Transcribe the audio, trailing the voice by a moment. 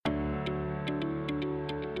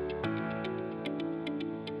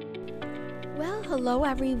Well, hello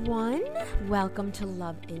everyone. Welcome to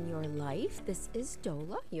Love in Your Life. This is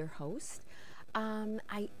Dola, your host.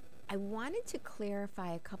 I wanted to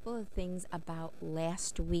clarify a couple of things about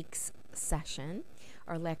last week's session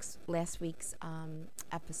or last week's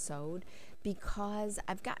episode because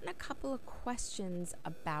I've gotten a couple of questions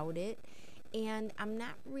about it, and I'm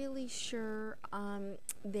not really sure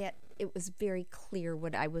that it was very clear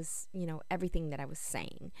what I was, everything that I was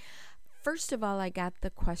saying. First of all, I got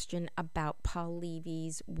the question about Paul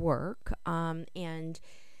Levy's work, and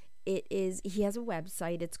he has a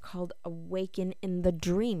website. It's called Awaken in the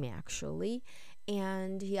Dream, actually,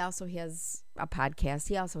 and he also has a podcast.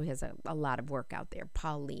 He also has a lot of work out there.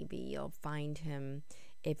 Paul Levy, you'll find him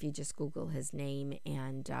if you just Google his name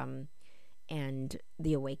and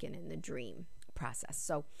the Awaken in the Dream process.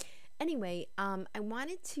 So anyway, I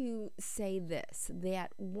wanted to say this,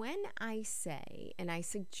 that when I say, and I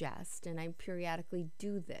suggest, and I periodically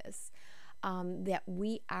do this, that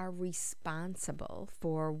we are responsible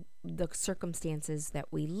for the circumstances that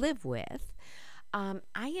we live with, I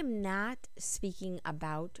am not speaking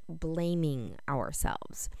about blaming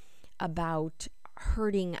ourselves, about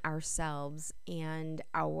hurting ourselves and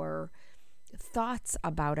our thoughts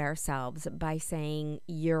about ourselves by saying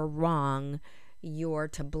you're wrong, you're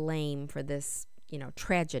to blame for this,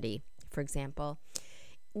 tragedy, for example.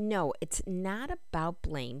 No, it's not about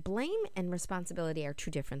blame. Blame and responsibility are two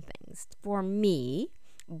different things. For me,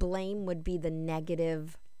 blame would be the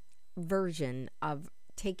negative version of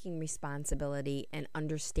taking responsibility and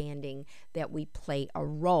understanding that we play a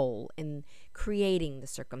role in creating the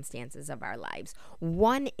circumstances of our lives.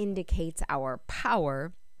 One indicates our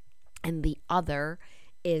power, and the other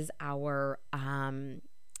is our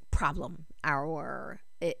problem.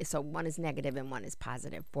 So one is negative and one is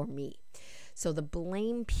positive for me. So the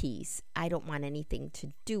blame piece, I don't want anything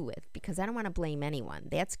to do with, because I don't want to blame anyone.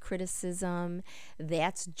 That's criticism,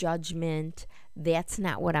 that's judgment, that's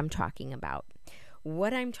not what I'm talking about.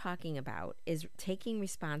 What I'm talking about is taking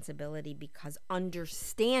responsibility, because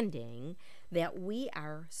understanding that we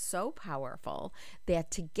are so powerful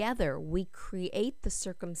that together we create the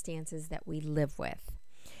circumstances that we live with.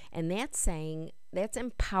 And that's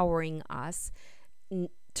empowering us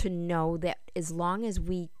to know that as long as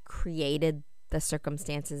we created the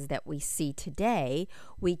circumstances that we see today,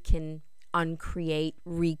 we can uncreate,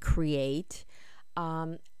 recreate,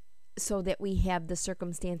 so that we have the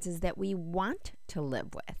circumstances that we want to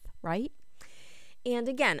live with, right? And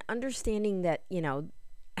again, understanding that,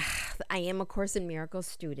 I am a Course in Miracles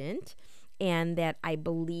student, and that I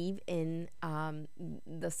believe in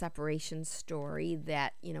the separation story,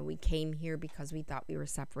 that, we came here because we thought we were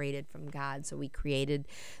separated from God. So we created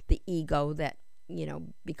the ego that,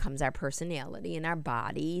 becomes our personality and our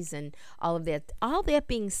bodies and all of that. All that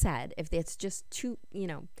being said, if that's just too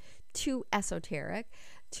esoteric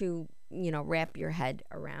to, wrap your head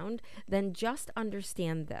around, then just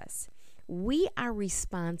understand this. We are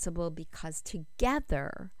responsible because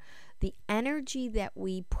together, the energy that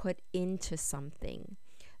we put into something,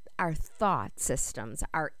 our thought systems,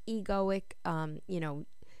 our egoic,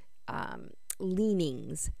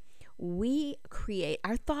 leanings, we create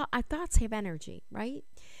our thoughts have energy, right?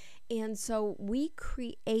 And so we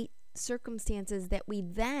create circumstances that we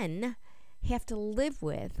then have to live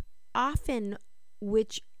with, often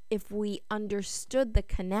which, if we understood the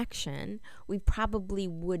connection, we probably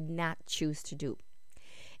would not choose to do.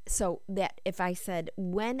 So that if I said,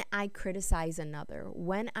 when I criticize another,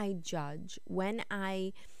 when I judge, when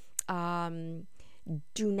I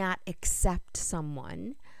do not accept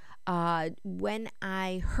someone, when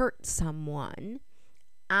I hurt someone,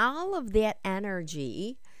 all of that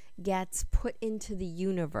energy gets put into the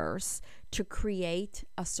universe to create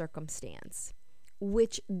a circumstance,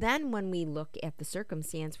 which then when we look at the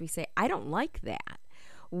circumstance, we say, I don't like that.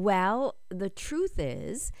 Well, the truth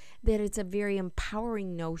is that it's a very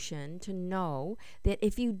empowering notion to know that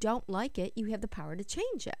if you don't like it, you have the power to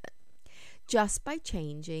change it just by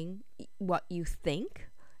changing what you think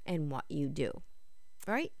and what you do,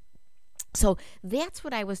 right? So that's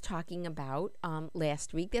what I was talking about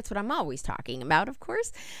last week. That's what I'm always talking about, of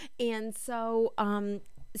course. And so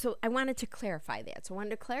I wanted to clarify that. So I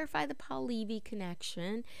wanted to clarify the Paul Levy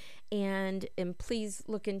connection, and please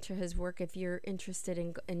look into his work if you're interested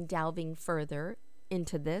in delving further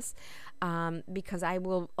into this, because I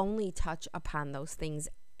will only touch upon those things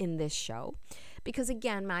in this show. Because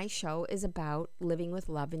again, my show is about living with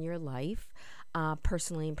love in your life,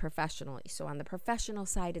 personally and professionally. So on the professional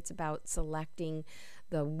side, it's about selecting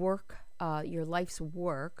the work, your life's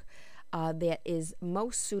work, that is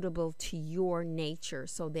most suitable to your nature,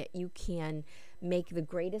 so that you can make the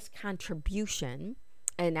greatest contribution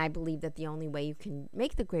And I believe that the only way you can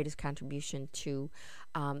make the greatest contribution to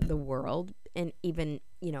the world, and even,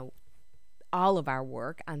 all of our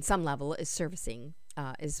work on some level is servicing,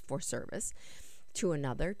 is for service to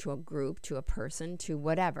another, to a group, to a person, to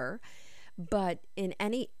whatever. But in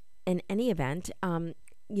any event,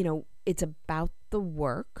 it's about the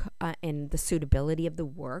work and the suitability of the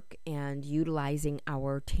work, and utilizing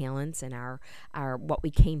our talents and our what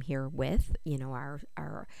we came here with.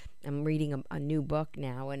 Our I'm reading a new book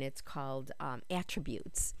now, and it's called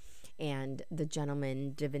Attributes. And the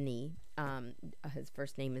gentleman Divany, his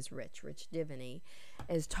first name is Rich Divany,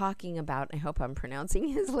 is talking about, I hope I'm pronouncing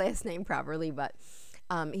his last name properly, but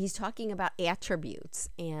he's talking about attributes.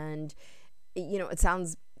 And, it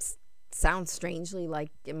sounds strangely like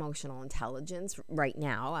emotional intelligence right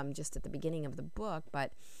now. I'm just at the beginning of the book,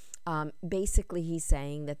 but basically he's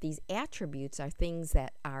saying that these attributes are things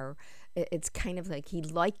that are, it's kind of like he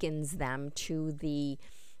likens them to the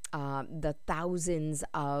thousands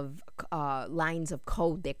of lines of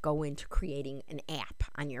code that go into creating an app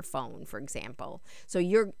on your phone, for example. So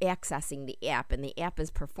you're accessing the app, and the app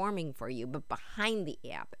is performing for you, but behind the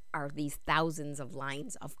app are these thousands of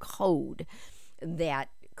lines of code that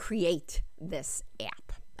create this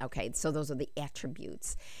app. Okay, so those are the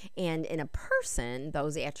attributes. And in a person,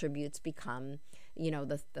 those attributes become,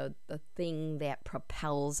 the thing that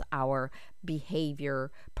propels our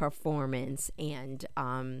behavior, performance, and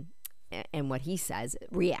what he says,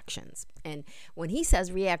 reactions. And when he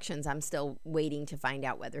says reactions, I'm still waiting to find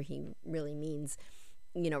out whether he really means,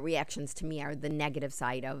 reactions to me are the negative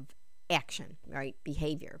side of action, right?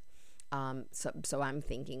 Behavior. So I'm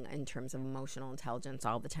thinking in terms of emotional intelligence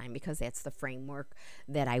all the time, because that's the framework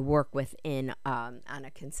that I work within on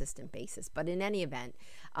a consistent basis. But in any event,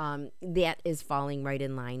 that is falling right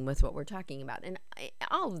in line with what we're talking about. And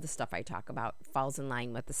all of the stuff I talk about falls in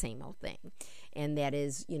line with the same old thing. And that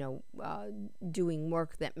is, doing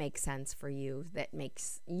work that makes sense for you, that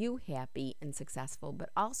makes you happy and successful, but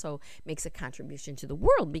also makes a contribution to the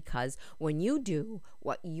world. Because when you do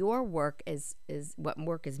what your work is what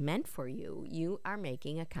work is meant for you, you are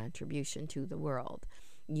making a contribution to the world.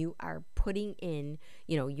 You are putting in,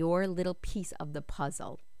 your little piece of the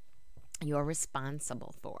puzzle you're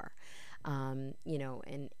responsible for, and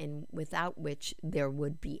without which there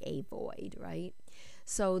would be a void, right?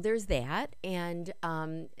 So there's that. And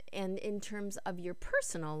in terms of your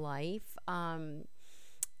personal life,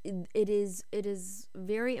 it is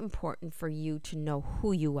very important for you to know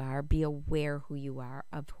who you are, be aware of who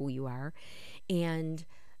you are, and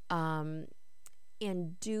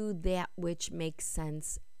do that which makes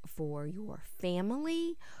sense for your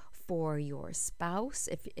family, for your spouse,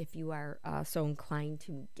 if you are so inclined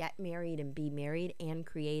to get married and be married and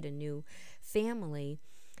create a new family,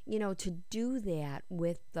 to do that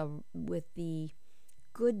with the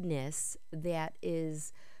goodness that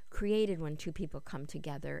is created when two people come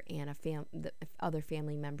together and the other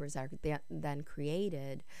family members are then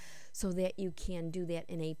created, so that you can do that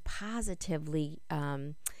in a positively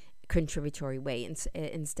contributory way,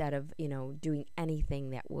 instead of doing anything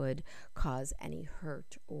that would cause any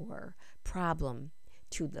hurt or problem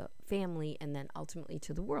to the family, and then ultimately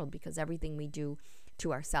to the world. Because everything we do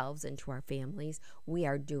to ourselves and to our families, we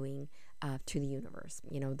are doing to the universe.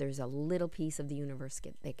 There's a little piece of the universe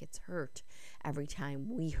that gets hurt every time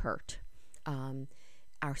we hurt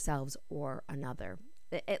ourselves or another.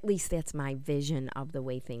 At least that's my vision of the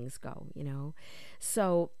way things go,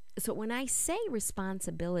 So when I say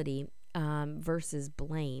responsibility versus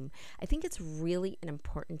blame, I think it's really an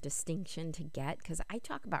important distinction to get, because I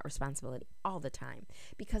talk about responsibility all the time,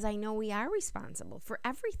 because I know we are responsible for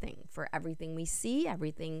everything we see,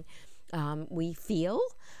 everything we feel.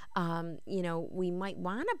 We might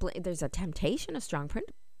want to blame. There's a temptation, a strong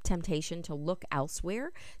temptation to look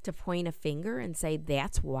elsewhere, to point a finger and say,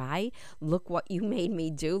 that's why, look what you made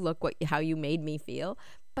me do, look how you made me feel.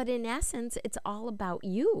 But in essence, it's all about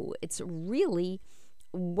you. It's really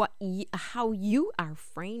how you are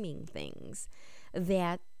framing things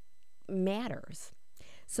that matters.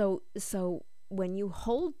 So when you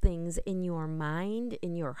hold things in your mind,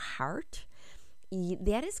 in your heart,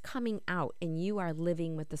 that is coming out, and you are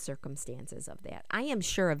living with the circumstances of that. I am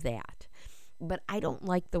sure of that. But I don't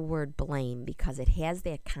like the word blame, because it has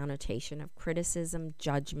that connotation of criticism,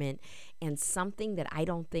 judgment, and something that I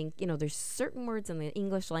don't think, there's certain words in the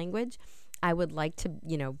English language I would like to,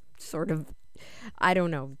 sort of,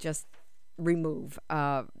 just remove,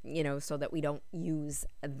 so that we don't use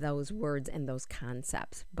those words and those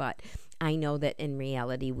concepts. But I know that in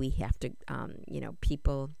reality we have to,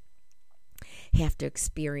 people have to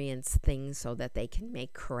experience things so that they can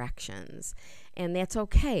make corrections. And that's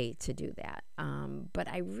okay to do that. But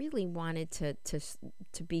I really wanted to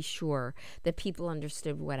be sure that people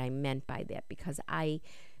understood what I meant by that, because I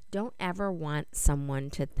don't ever want someone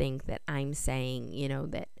to think that I'm saying,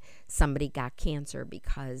 that somebody got cancer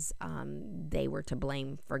because they were to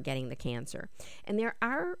blame for getting the cancer. And there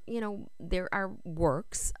are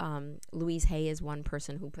works. Louise Hay is one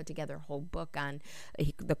person who put together a whole book on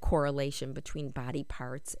the correlation between body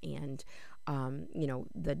parts and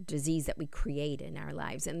the disease that we create in our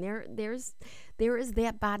lives. And there is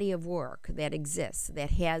that body of work that exists,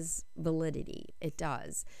 that has validity. It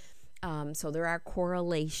does. So there are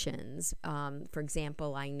correlations. For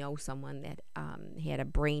example, I know someone that had a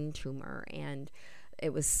brain tumor, and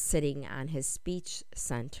it was sitting on his speech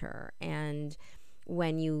center. And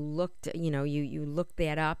when you looked, you looked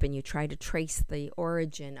that up and you try to trace the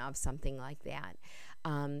origin of something like that,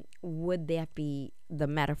 would that be the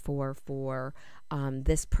metaphor for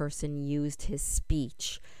this person used his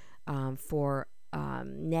speech for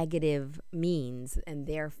negative means, and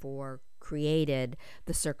therefore created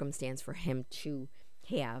the circumstance for him to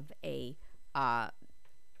have a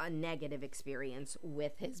negative experience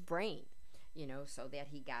with his brain, so that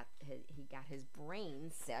he got his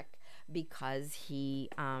brain sick because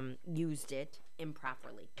he used it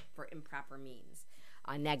improperly, for improper means,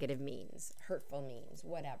 negative means, hurtful means,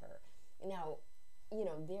 whatever. Now,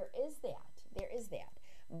 there is that,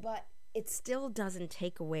 but it still doesn't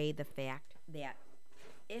take away the fact that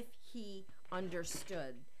if he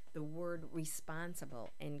understood the word responsible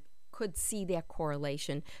and could see that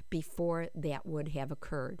correlation before that would have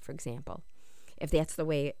occurred, for example, if that's the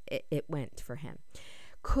way it went for him,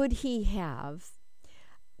 could he have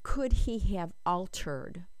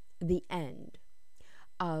altered the end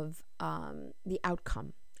of the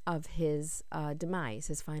outcome of his demise,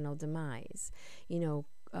 his final demise?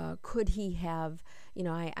 Could he have,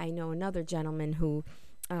 I know another gentleman who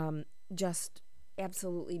just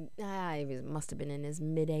absolutely, he must have been in his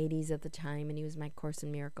mid-80s at the time, and he was my Course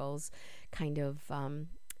in Miracles kind of,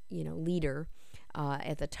 leader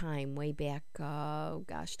at the time, way back,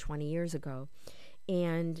 20 years ago.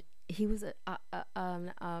 And he was a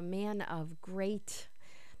man of great,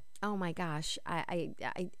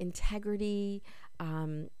 integrity,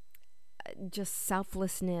 just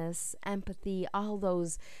selflessness, empathy, all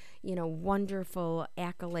those, wonderful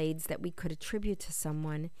accolades that we could attribute to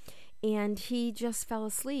someone. And he just fell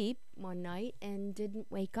asleep one night and didn't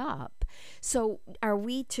wake up. So are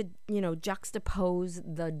we to, juxtapose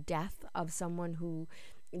the death of someone who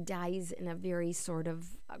dies in a very sort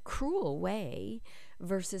of cruel way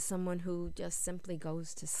versus someone who just simply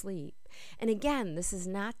goes to sleep? And again, this is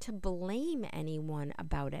not to blame anyone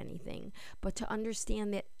about anything, but to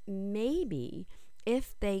understand that maybe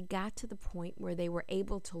if they got to the point where they were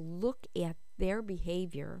able to look at their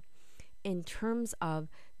behavior in terms of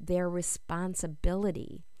their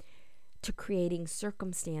responsibility to creating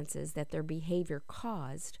circumstances that their behavior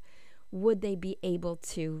caused, would they be able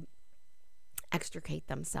to extricate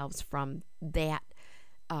themselves from that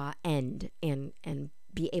end and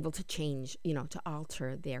be able to change, to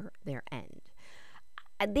alter their end?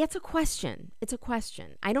 That's a question. It's a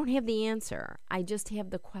question. I don't have the answer. I just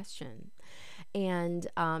have the question. And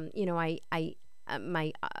my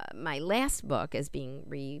last book is being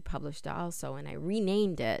republished also, and I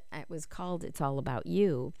renamed it. It was called It's All About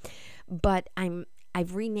You, but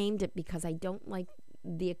I've renamed it because I don't like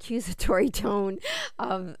the accusatory tone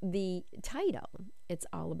of the title. It's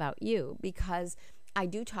All About You, because I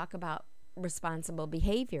do talk about responsible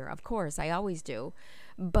behavior. Of course, I always do,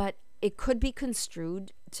 but it could be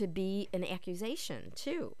construed to be an accusation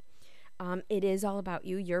too. It is all about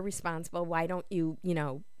you. You're responsible. Why don't you,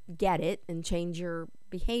 get it and change your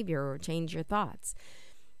behavior or change your thoughts?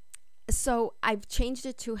 So I've changed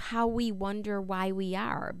it to how we wonder why we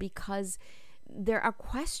are, because there are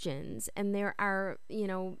questions, and there are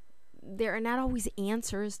not always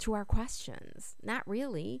answers to our questions. Not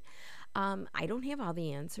really. I don't have all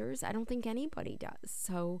the answers. I don't think anybody does.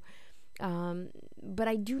 So, but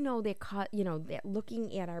I do know that, that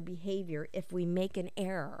looking at our behavior, if we make an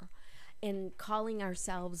error, and calling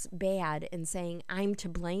ourselves bad and saying, I'm to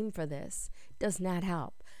blame for this, does not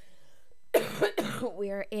help.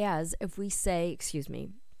 Whereas if we say,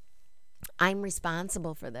 I'm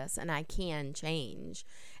responsible for this and I can change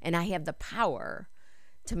and I have the power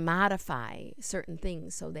to modify certain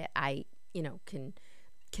things so that I,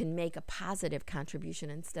 can make a positive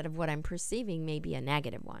contribution instead of what I'm perceiving maybe a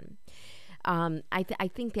negative one. I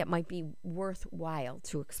think that might be worthwhile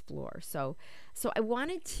to explore. So I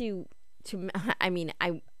wanted to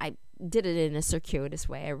I did it in a circuitous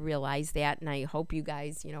way. I realize that, and I hope you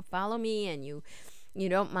guys, follow me, and you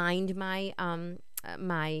don't mind my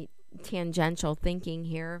my tangential thinking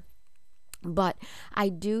here. But I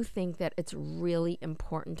do think that it's really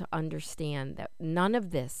important to understand that none of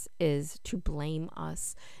this is to blame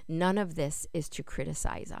us. None of this is to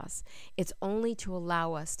criticize us. It's only to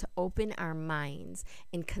allow us to open our minds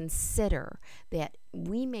and consider that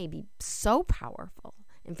we may be so powerful.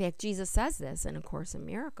 In fact, Jesus says this in A Course in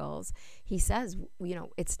Miracles. He says,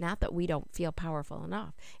 it's not that we don't feel powerful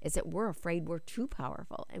enough. It's that we're afraid we're too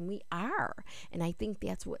powerful, and we are. And I think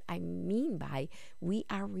that's what I mean by we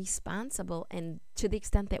are responsible. And to the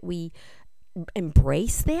extent that we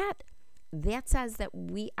embrace that, that says that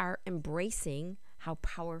we are embracing how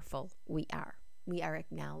powerful we are. We are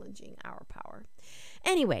acknowledging our power.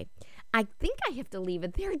 Anyway, I think I have to leave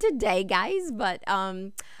it there today, guys, but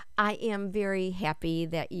I am very happy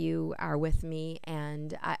that you are with me,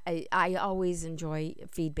 and I always enjoy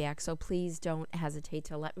feedback, so please don't hesitate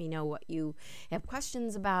to let me know what you have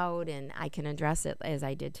questions about, and I can address it as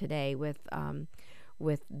I did today with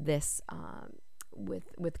this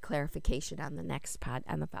with clarification on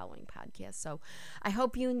the following podcast. So I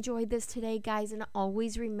hope you enjoyed this today, guys, and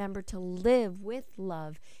always remember to live with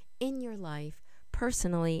love in your life,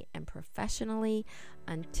 personally and professionally.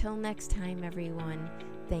 Until next time, everyone,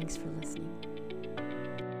 thanks for listening.